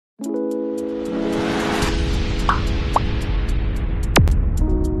Hey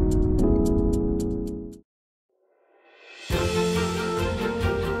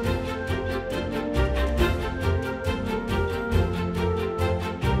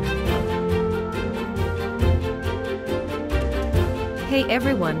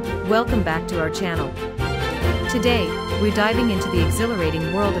everyone, welcome back to our channel. Today, we're diving into the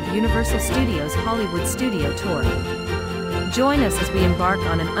exhilarating world of Universal Studios' Hollywood Studio Tour. Join us as we embark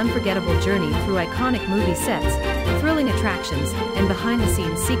on an unforgettable journey through iconic movie sets, thrilling attractions, and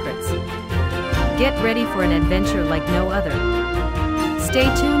behind-the-scenes secrets. Get ready for an adventure like no other.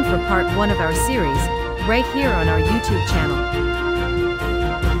 Stay tuned for part 1 of our series, right here on our YouTube channel.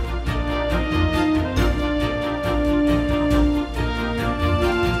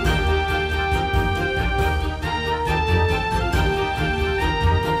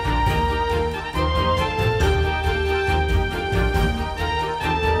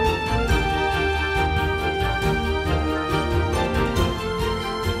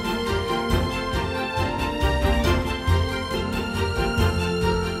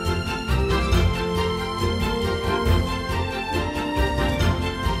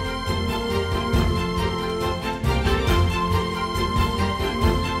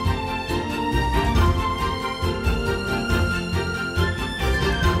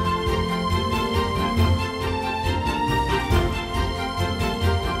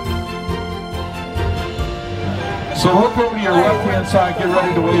 So look over to your left-hand side, get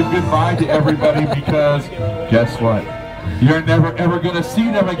ready to wave goodbye to everybody because guess what? You're never ever going to see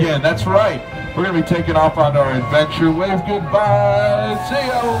them again. That's right. We're going to be taking off on our adventure. Wave goodbye. See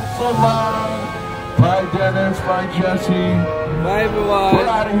you so long. Bye Dennis. Bye Jesse. Bye everyone. We're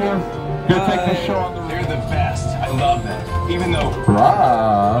out of here. Going to take this show on the road. They're the best. I love that. Even though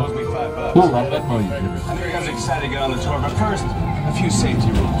Rob. owes me $5. Ooh, I'll Venmo you. I know you guys are excited to get on the tour, but first, a few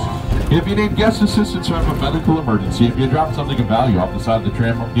safety rules. If you need guest assistance or have a medical emergency, if you drop something of value off the side of the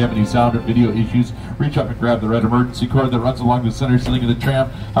tram, or if you have any sound or video issues, reach up and grab the red emergency cord that runs along the center ceiling of the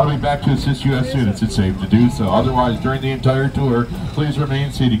tram. I'll be back to assist you as soon as it's safe to do so. Otherwise, during the entire tour, please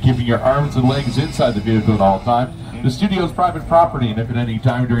remain seated, keeping your arms and legs inside the vehicle at all times. The studio is private property, and if at any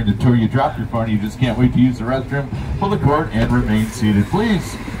time during the tour you drop your phone and you just can't wait to use the restroom, pull the cord and remain seated.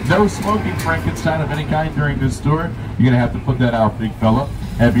 Please, no smoking Frankenstein of any kind during this tour. You're going to have to put that out, big fella.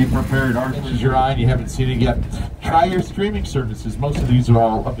 And be prepared, orange is your eye and you haven't seen it yet. Try your streaming services. Most of these are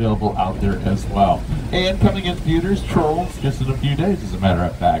all available out there as well. And coming in theaters, Trolls, just in a few days as a matter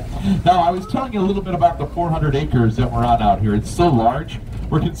of fact. Now, I was telling you a little bit about the 400 acres that we're on out here. It's so large,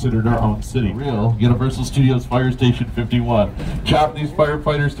 we're considered our own city. Real Universal Studios Fire Station 51. Job these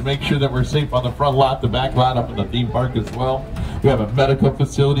firefighters to make sure that we're safe on the front lot, the back lot, up in the theme park as well. We have a medical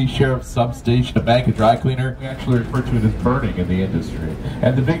facility, sheriff's substation, a bank, a dry cleaner. We actually refer to it as burning in the industry.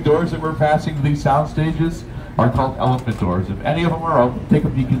 And the big doors that we're passing to these sound stages are called elephant doors. If any of them are open, take a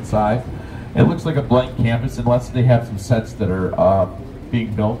peek inside. It looks like a blank canvas unless they have some sets that are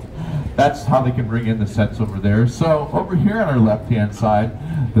being built. That's how they can bring in the sets over there. So over here on our left-hand side,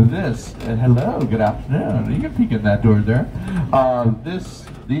 this, and hello, good afternoon. You can peek in that door there.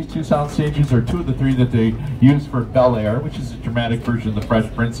 These two sound stages are 2 of the 3 that they use for Bel Air, which is a dramatic version of the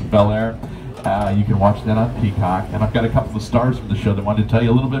Fresh Prince of Bel Air. You can watch that on Peacock. And I've got a couple of stars from the show that wanted to tell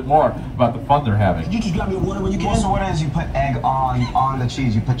you a little bit more about the fun they're having. Could you just grab me a water when you can? Well, so what it is, you put egg on the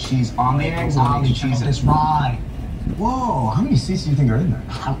cheese. You put cheese on the eggs and On then the you cheese it. That's right. Whoa, how many seats do you think are in there?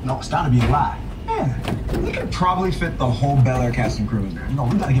 I don't know, it's gotta be a lot. Yeah, we could probably fit the whole Bel Air cast and crew in there. No,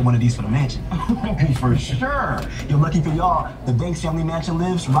 we gotta get one of these for the mansion. For sure. You're lucky for y'all, the Banks family mansion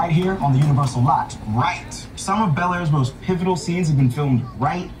lives right here on the Universal lot. Right. Some of Bel Air's most pivotal scenes have been filmed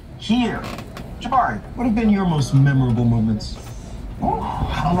right here. Jabari, what have been your most memorable moments? Oh,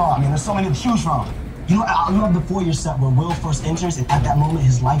 I don't know, I mean, there's so many to choose from. You know, I love the foyer set where Will first enters, and at that moment,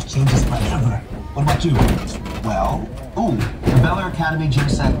 his life changes forever. What about you? Well, the Bel Air Academy gym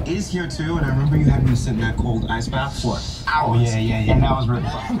set is here too, and I remember you had me sit in that cold ice bath for hours. Oh, yeah. And that was really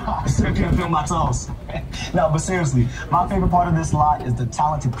fun. I still can't feel my toes. No, but seriously, my favorite part of this lot is the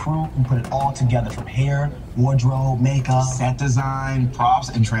talented crew who put it all together, from hair, wardrobe, makeup, Set design, props,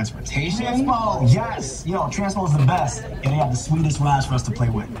 and transportation. Transpo. Yes, Transpo is the best, and they have the sweetest rides for us to play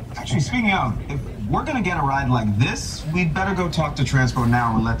with. Actually, speaking of, if we're gonna get a ride like this, we'd better go talk to Transpo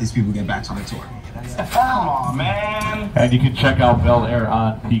now and let these people get back to their tour. Come on, man. And you can check out Bel Air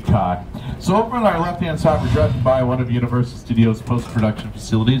on Peacock. So over on our left-hand side, we're driving by one of Universal Studios' post-production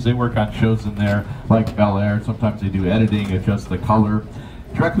facilities. They work on shows in there like Bel Air. Sometimes they do editing, adjust the color.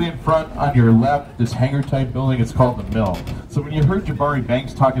 Directly in front on your left, this hangar-type building is called the Mill. So when you heard Jabari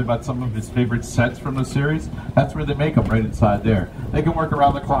Banks talking about some of his favorite sets from the series, that's where they make them, right inside there. They can work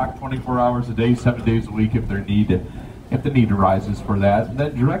around the clock 24 hours a day, 7 days a week if the need arises for that. And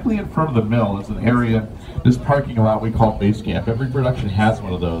then directly in front of the Mill is an area, this parking lot we call base camp. Every production has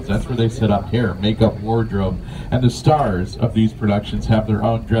one of those. That's where they set up hair, makeup, wardrobe, and the stars of these productions have their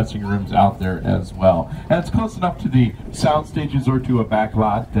own dressing rooms out there as well. And it's close enough to the sound stages or to a back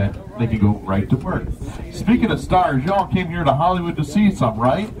lot that they can go right to work. Speaking of stars, y'all came here to Hollywood to see some,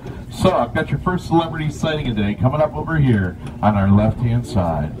 right? So I've got your first celebrity sighting of the day coming up over here on our left-hand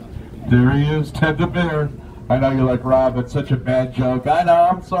side. There he is, Ted the Bear. I know you're like, Rob, it's such a bad joke. I know,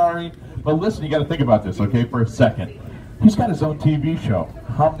 I'm sorry. But listen, you got to think about this, okay, for a second. He's got his own TV show.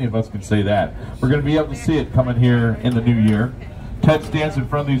 How many of us can say that? We're going to be able to see it coming here in the new year. Ted stands in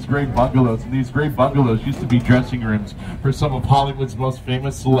front of these great bungalows, and these great bungalows used to be dressing rooms for some of Hollywood's most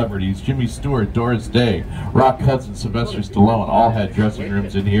famous celebrities. Jimmy Stewart, Doris Day, Rock Hudson, Sylvester Stallone all had dressing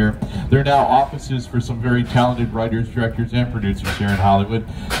rooms in here. They're now offices for some very talented writers, directors, and producers here in Hollywood.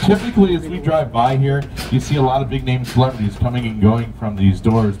 Typically, as we drive by here, you see a lot of big-name celebrities coming and going from these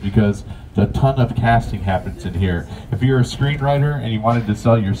doors because a ton of casting happens in here. If you're a screenwriter and you wanted to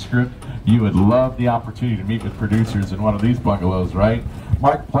sell your script, you would love the opportunity to meet with producers in one of these bungalows, right?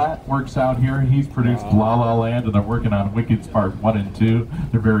 Mark Platt works out here. He's produced La La Land, and they're working on Wicked's Part 1 and 2.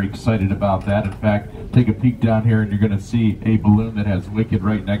 They're very excited about that. In fact, take a peek down here and you're going to see a balloon that has Wicked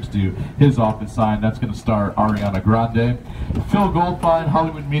right next to his office sign. That's going to star Ariana Grande. Phil Goldfine,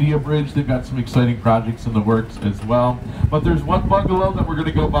 Hollywood Media Bridge. They've got some exciting projects in the works as well. But there's one bungalow that we're going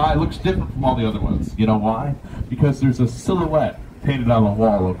to go by. It looks different from all the other ones. You know why? Because there's a silhouette painted on the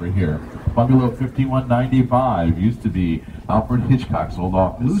wall over here. Bungalow 5195 used to be Alfred Hitchcock's old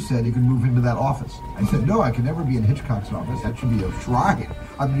office. Lou said he could move into that office. I said, no, I can never be in Hitchcock's office. That should be a shrine,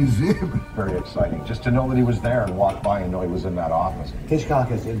 a museum. Very exciting, just to know that he was there and walk by and know he was in that office. Hitchcock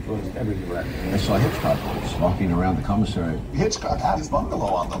has influenced every director. I saw Hitchcock walking around the commissary. Hitchcock had his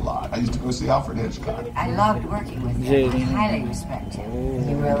bungalow on the lot. I used to go see Alfred Hitchcock. I loved working with him. I highly respect him.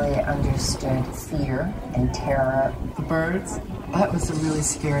 He really understood fear and terror. The Birds? That was a really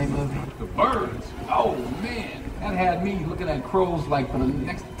scary movie. The Birds? Oh, man. That had me looking at crows like for the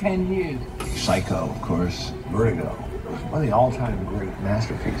next 10 years. Psycho, of course. Vertigo. One of the all-time great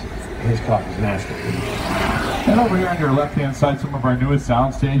masterpieces. Hitchcock's masterpiece. And over here on your left-hand side, some of our newest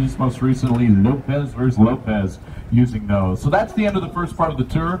sound stages, most recently Lopez vs. Lopez, using those. So that's the end of the first part of the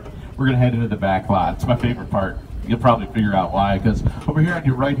tour. We're going to head into the back lot. It's my favorite part. You'll probably figure out why, because over here on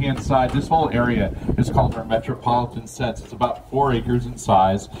your right-hand side, this whole area is called our Metropolitan Sets. It's about 4 acres in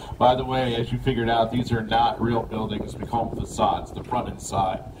size. By the way, as you figured out, these are not real buildings. We call them facades, the front and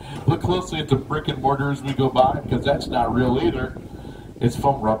side. Look closely at the brick and mortar as we go by, because that's not real either. It's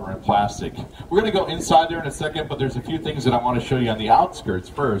foam, rubber, and plastic. We're going to go inside there in a second, but there's a few things that I want to show you on the outskirts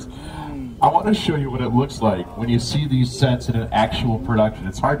first. I want to show you what it looks like when you see these sets in an actual production.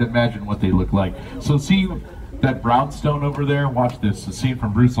 It's hard to imagine what they look like. So see that brownstone over there? Watch this, a scene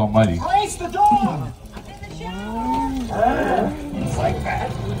from Bruce Almighty. Place the dog! Inside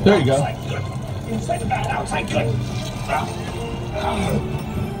bad. There you go. Outside good. Inside bad, outside good.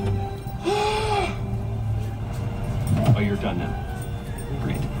 Oh, you're done now.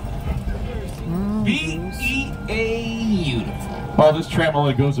 Great. Beautiful. Well, this tram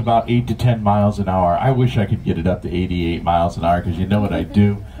only goes about 8 to 10 miles an hour. I wish I could get it up to 88 miles an hour, because you know what I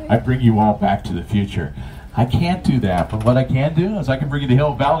do? I bring you all back to the future. I can't do that, but what I can do is I can bring you to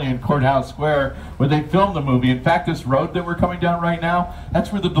Hill Valley and Courthouse Square where they filmed the movie. In fact, this road that we're coming down right now,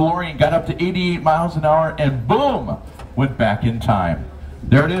 that's where the DeLorean got up to 88 miles an hour and boom, went back in time.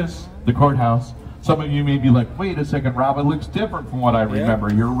 There it is, the courthouse. Some of you may be like, wait a second, Rob, it looks different from what I remember.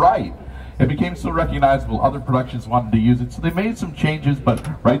 Yeah. You're right. It became so recognizable, other productions wanted to use it, so they made some changes, but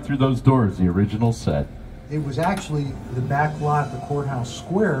right through those doors, the original set. It was actually the back lot at the Courthouse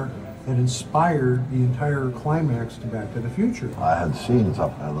Square that inspired the entire climax to Back to the Future. I had scenes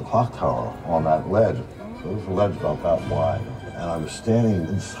up in the clock tower on that ledge. There was a ledge about that wide. And I was standing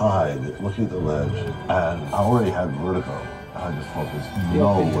inside looking at the ledge, and I already had vertigo. I just thought there's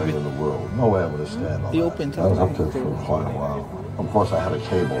no way in the world, no way I'm going to stand on that. I was up there for quite a while. Of course, I had a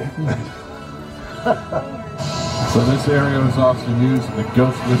cable. So this area was also used in The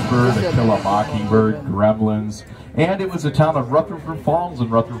Ghost Whisperer, To Kill a Mockingbird, Gremlins, and it was the town of Rutherford Falls,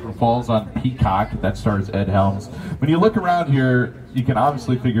 and Rutherford Falls on Peacock. That stars Ed Helms. When you look around here, you can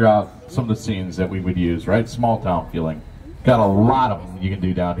obviously figure out some of the scenes that we would use, right? Small town feeling. Got a lot of them you can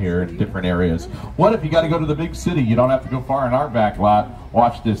do down here in different areas. What if you got to go to the big city? You don't have to go far in our back lot.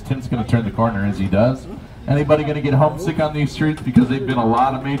 Watch this. Tim's going to turn the corner as he does. Anybody going to get homesick on these streets? Because they've been a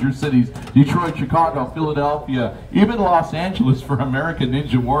lot of major cities. Detroit, Chicago, Philadelphia, even Los Angeles for American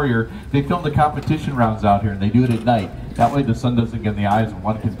Ninja Warrior. They film the competition rounds out here, and they do it at night. That way the sun doesn't get in the eyes of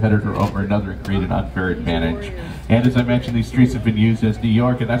one competitor over another and create an unfair advantage. And as I mentioned, these streets have been used as New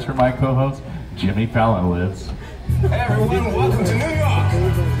York, and that's where my co-host, Jimmy Fallon, lives. Hey everyone, welcome to New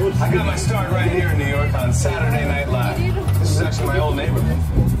York. I got my start right here in New York on Saturday Night Live. This is actually my old neighborhood.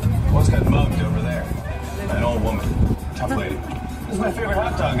 Once got mugged over there. An old woman. Tough lady. This is my favorite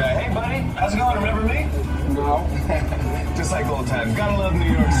hot dog guy. Hey buddy, how's it going? Remember me? No. Just like old times. Gotta love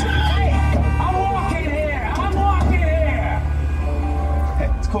New York City. Hey, I'm walking here. I'm walking here. Hey,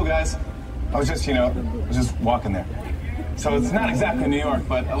 it's cool guys. I was just walking there. So it's not exactly New York,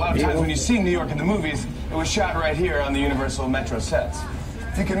 but a lot of times when you see New York in the movies, it was shot right here on the Universal Metro sets.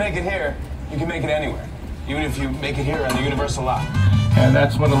 If you can make it here, you can make it anywhere. Even if you make it here on the Universal lot. And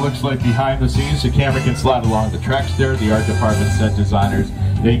that's what it looks like behind the scenes. The camera can slide along the tracks there. The art department set designers,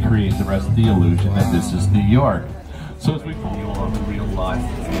 they create the rest of the illusion that this is New York. So as we you're on real life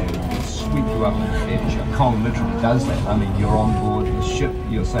and sweep you up in the edge. Kong literally does that. I mean, you're on board the ship,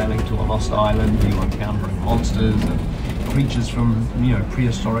 you're sailing to a lost island, you're encountering monsters and creatures from,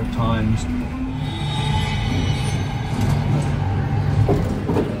 prehistoric times.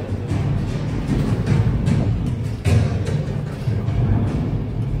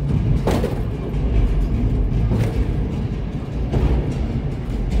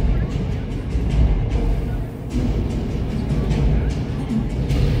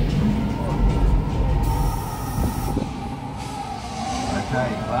 Okay,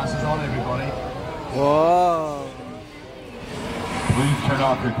 glasses on, everybody. Whoa. Please turn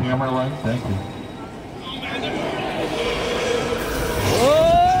off your camera light. Thank you. Whoa.